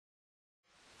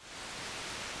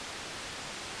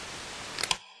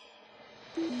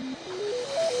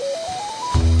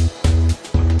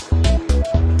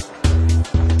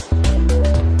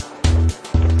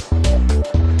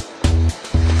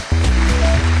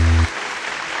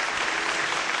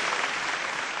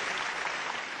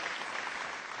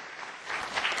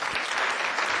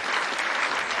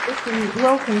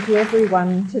Welcome to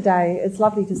everyone today. It's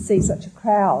lovely to see such a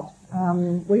crowd.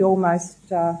 We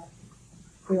almost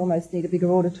need a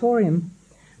bigger auditorium.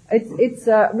 It's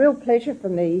a real pleasure for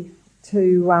me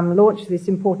to launch this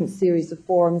important series of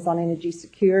forums on energy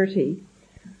security.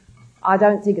 I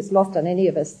don't think it's lost on any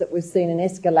of us that we've seen an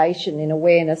escalation in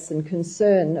awareness and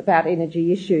concern about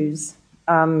energy issues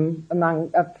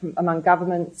among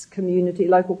governments,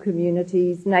 local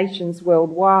communities, nations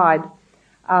worldwide.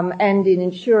 And in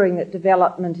ensuring that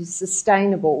development is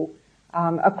sustainable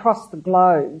across the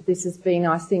globe. This has been,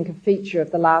 I think, a feature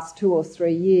of the last 2 or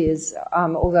 3 years,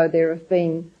 although there have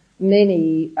been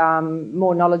many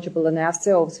more knowledgeable than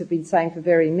ourselves who've been saying for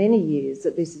very many years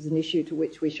that this is an issue to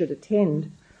which we should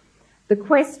attend. The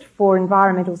quest for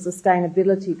environmental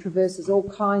sustainability traverses all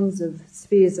kinds of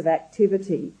spheres of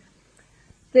activity.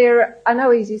 There are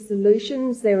no easy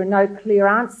solutions, there are no clear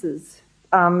answers.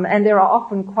 And there are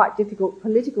often quite difficult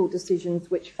political decisions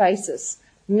which face us.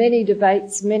 Many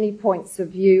debates, many points of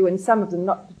view, and some of them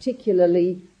not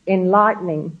particularly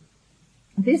enlightening.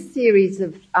 This series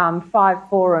of 5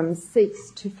 forums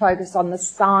seeks to focus on the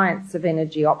science of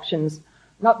energy options,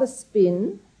 not the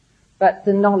spin, but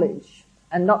the knowledge,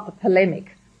 and not the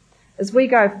polemic. As we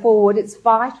go forward, it's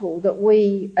vital that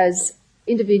we, as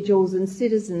individuals and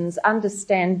citizens,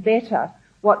 understand better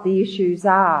what the issues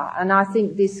are, and I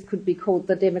think this could be called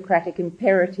the democratic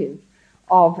imperative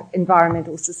of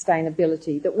environmental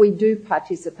sustainability, that we do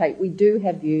participate, we do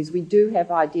have views, we do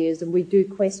have ideas, and we do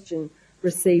question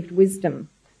received wisdom.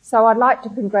 So I'd like to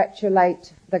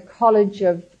congratulate the College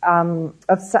of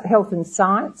Health and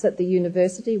Science at the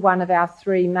university, one of our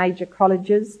 3 major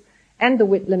colleges, and the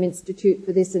Whitlam Institute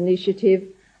for this initiative,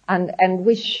 and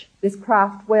wish this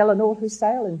craft well and all who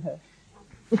sail in her.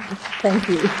 Thank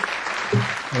you.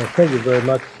 Thank you very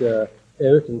much,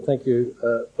 Eric, and thank you,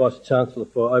 Vice-Chancellor,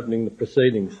 for opening the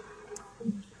proceedings.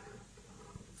 The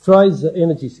phrase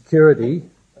energy security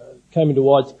came into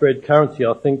widespread currency,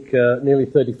 I think, nearly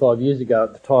 35 years ago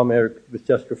at the time Eric was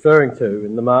just referring to,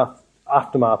 in the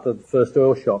aftermath of the first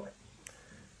oil shock.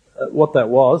 What that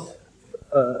was,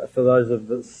 for those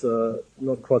of us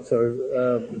not quite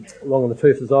so long on the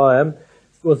tooth as I am,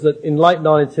 was that in late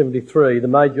 1973, the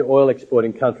major oil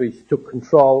exporting countries took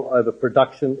control over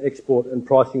production, export and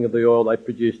pricing of the oil they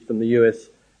produced from the US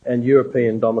and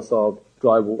European domiciled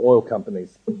global oil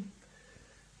companies,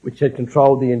 which had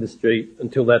controlled the industry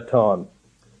until that time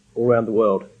all around the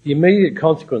world. The immediate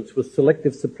consequence was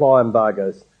selective supply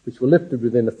embargoes, which were lifted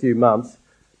within a few months,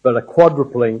 but a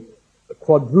quadrupling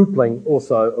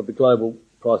also of the global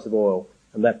price of oil,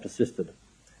 and that persisted.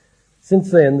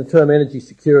 Since then, the term energy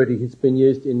security has been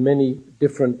used in many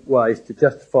different ways to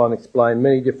justify and explain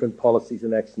many different policies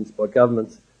and actions by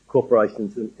governments,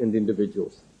 corporations and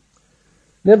individuals.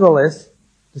 Nevertheless,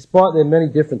 despite their many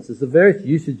differences, the various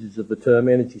usages of the term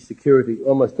energy security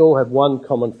almost all have one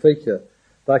common feature.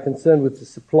 They are concerned with the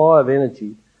supply of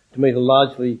energy to meet a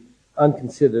largely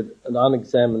unconsidered and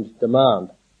unexamined demand.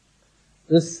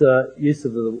 This use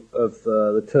of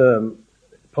the term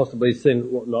possibly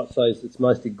seen what might say is its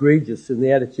most egregious in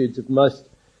the attitudes of most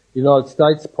United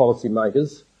States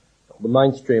policymakers, the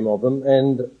mainstream of them,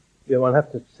 and one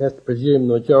has to presume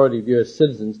the majority of US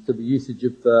citizens to the usage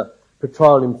of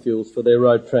petroleum fuels for their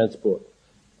road transport.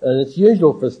 And it's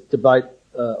usual for debate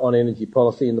on energy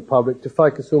policy in the public to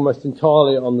focus almost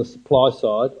entirely on the supply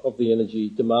side of the energy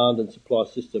demand and supply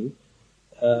system,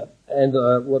 and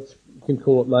what you can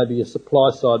call it maybe a supply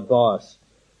side bias.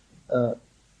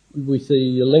 We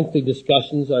see lengthy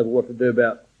discussions over what to do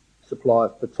about supply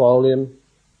of petroleum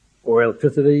or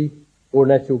electricity or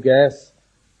natural gas.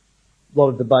 A lot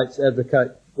of debates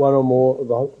advocate one or more of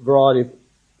a variety of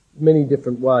many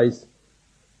different ways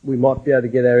we might be able to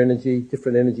get our energy,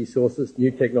 different energy sources,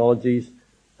 new technologies,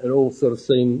 and all sort of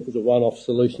seen as a one-off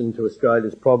solution to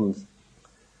Australia's problems.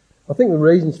 I think the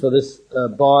reasons for this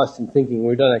bias in thinking,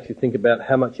 we don't actually think about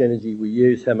how much energy we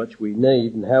use, how much we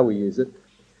need and how we use it,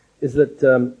 is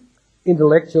that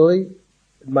intellectually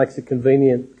it makes a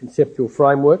convenient conceptual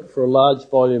framework for a large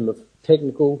volume of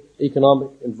technical,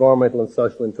 economic, environmental and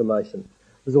social information.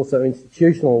 There's also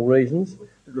institutional reasons.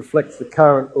 It reflects the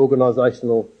current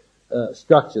organisational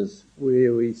structures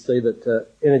where we see that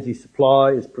energy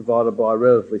supply is provided by a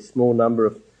relatively small number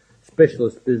of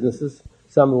specialist businesses,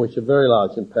 some of which are very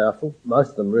large and powerful,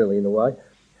 most of them really in a way,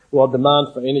 while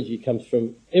demand for energy comes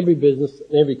from every business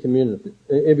and every community,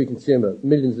 every consumer,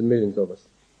 millions and millions of us.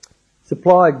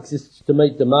 Supply exists to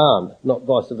meet demand, not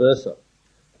vice versa.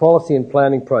 Policy and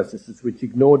planning processes which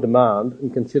ignore demand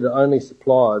and consider only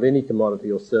supply of any commodity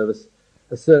or service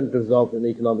are certain to result in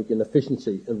economic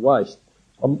inefficiency and waste,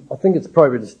 I think it's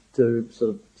appropriate to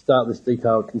sort of start this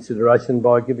detailed consideration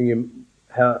by giving you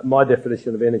my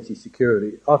definition of energy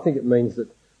security. I think it means that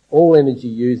all energy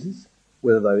users,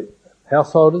 whether they're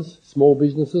householders, small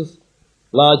businesses,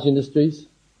 large industries,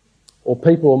 or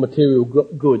people or material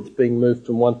goods being moved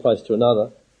from one place to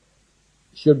another,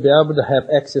 should be able to have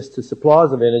access to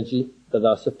supplies of energy that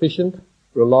are sufficient,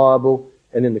 reliable,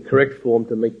 and in the correct form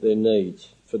to meet their needs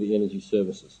for the energy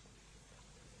services.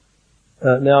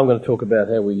 Now I'm going to talk about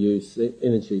how we use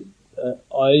energy.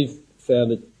 I've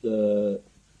found it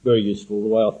very useful. The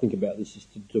way I think about this is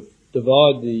to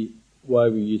divide the way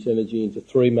we use energy into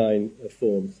three main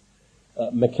forms.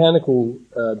 Mechanical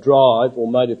drive or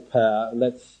motive power, and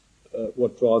that's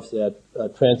what drives our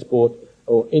transport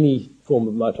or any form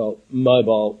of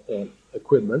mobile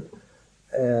equipment.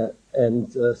 So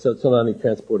it's not only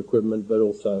transport equipment but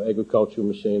also agricultural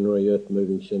machinery,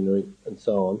 earth-moving machinery and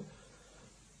so on.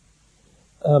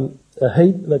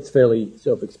 Heat, that's fairly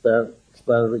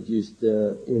self-explanatory. It's used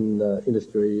in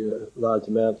industry, large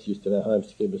amounts, used in our homes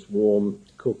to keep us warm,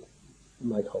 to cook,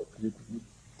 make hot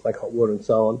water and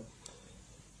so on.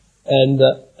 And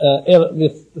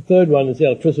the third one is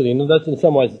electricity, and that's in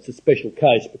some ways it's a special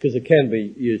case because it can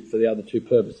be used for the other two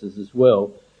purposes as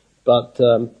well, but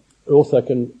it also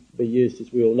can be used,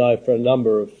 as we all know, for a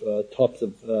number of types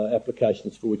of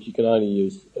applications for which you can only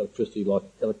use electricity, like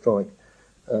electronic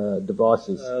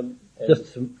devices.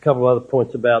 Just a couple of other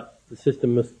points about the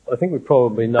system. I think we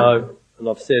probably know, and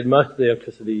I've said, most of the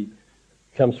electricity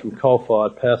comes from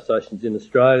coal-fired power stations in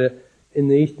Australia. In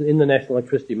the national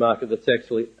electricity market, that's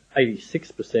actually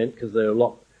 86%, because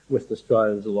Western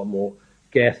Australia there's a lot more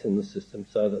gas in the system,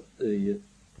 so that the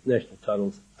national total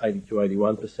is 80 to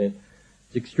 81%.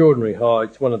 It's extraordinarily high.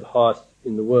 It's one of the highest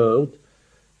in the world.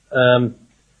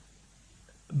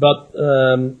 But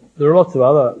there are lots of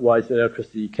other ways that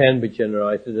electricity can be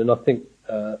generated, and I think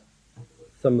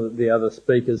some of the other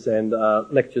speakers and other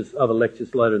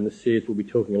lectures later in the series will be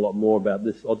talking a lot more about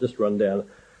this. I'll just run down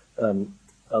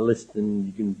a list,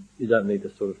 and you don't need to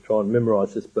sort of try and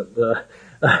memorise this, but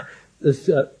there's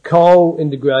coal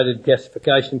integrated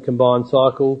gasification combined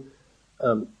cycle,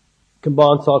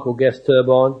 combined cycle gas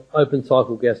turbine, open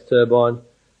cycle gas turbine,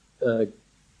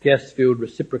 gas-fueled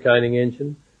reciprocating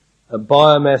engine, a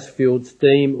biomass-fueled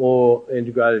steam or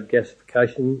integrated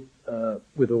gasification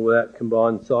with or without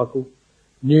combined cycle,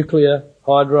 nuclear,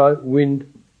 hydro,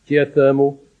 wind,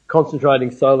 geothermal,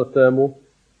 concentrating solar thermal,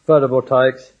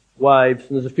 photovoltaics, waves,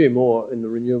 and there's a few more in the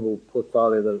renewable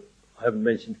portfolio that I haven't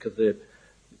mentioned because they're,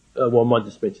 I might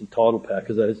just mention tidal power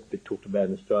because that is a bit talked about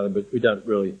in Australia, but we don't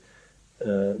really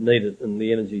need it, and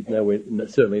the energy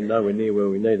is certainly nowhere near where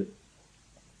we need it.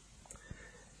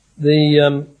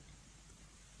 The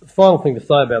final thing to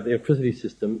say about the electricity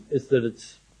system is that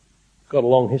it's got a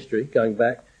long history going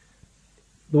back.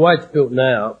 The way it's built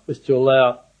now is to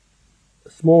allow a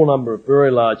small number of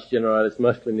very large generators,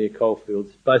 mostly near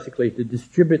coalfields, basically to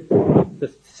distribute,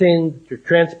 to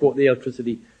transport the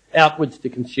electricity outwards to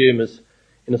consumers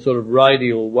in a sort of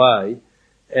radial way.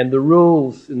 And the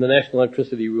rules in the national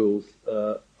electricity rules,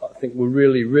 I think, were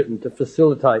really written to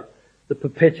facilitate the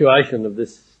perpetuation of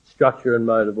this structure and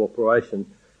mode of operation.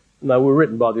 And they were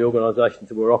written by the organisations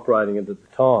that were operating it at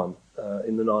the time,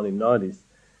 in the 1990s.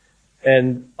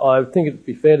 And I think it would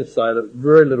be fair to say that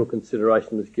very little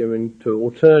consideration was given to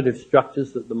alternative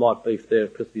structures that there might be for the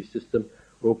electricity system,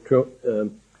 or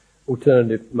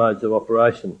alternative modes of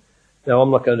operation. Now, I'm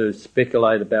not going to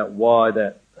speculate about why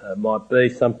that might be.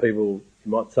 Some people,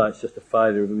 you might say it's just a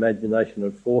failure of imagination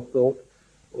and forethought,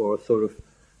 or a sort of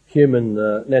human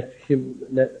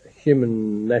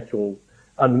natural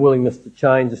unwillingness to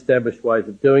change established ways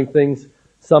of doing things.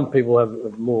 Some people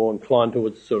have more inclined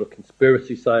towards sort of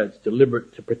conspiracy, say it's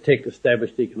deliberate to protect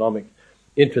established economic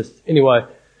interests. Anyway,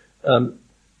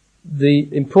 the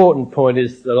important point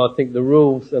is that I think the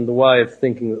rules and the way of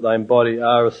thinking that they embody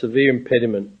are a severe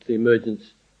impediment to the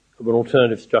emergence of an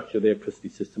alternative structure of the electricity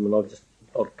system, and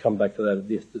I'll come back to that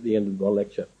at the end of my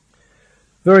lecture.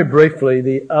 Very briefly,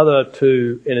 the other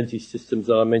two energy systems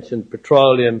that I mentioned,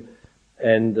 petroleum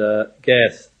and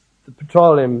gas. The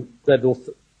petroleum, they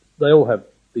all have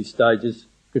these stages.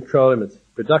 Petroleum is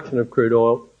production of crude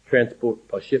oil, transport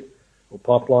by ship or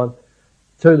pipeline,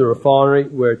 to the refinery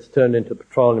where it's turned into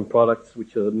petroleum products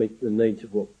which are meet the needs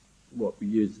of what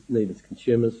we need as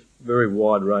consumers. Very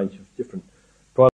wide range of different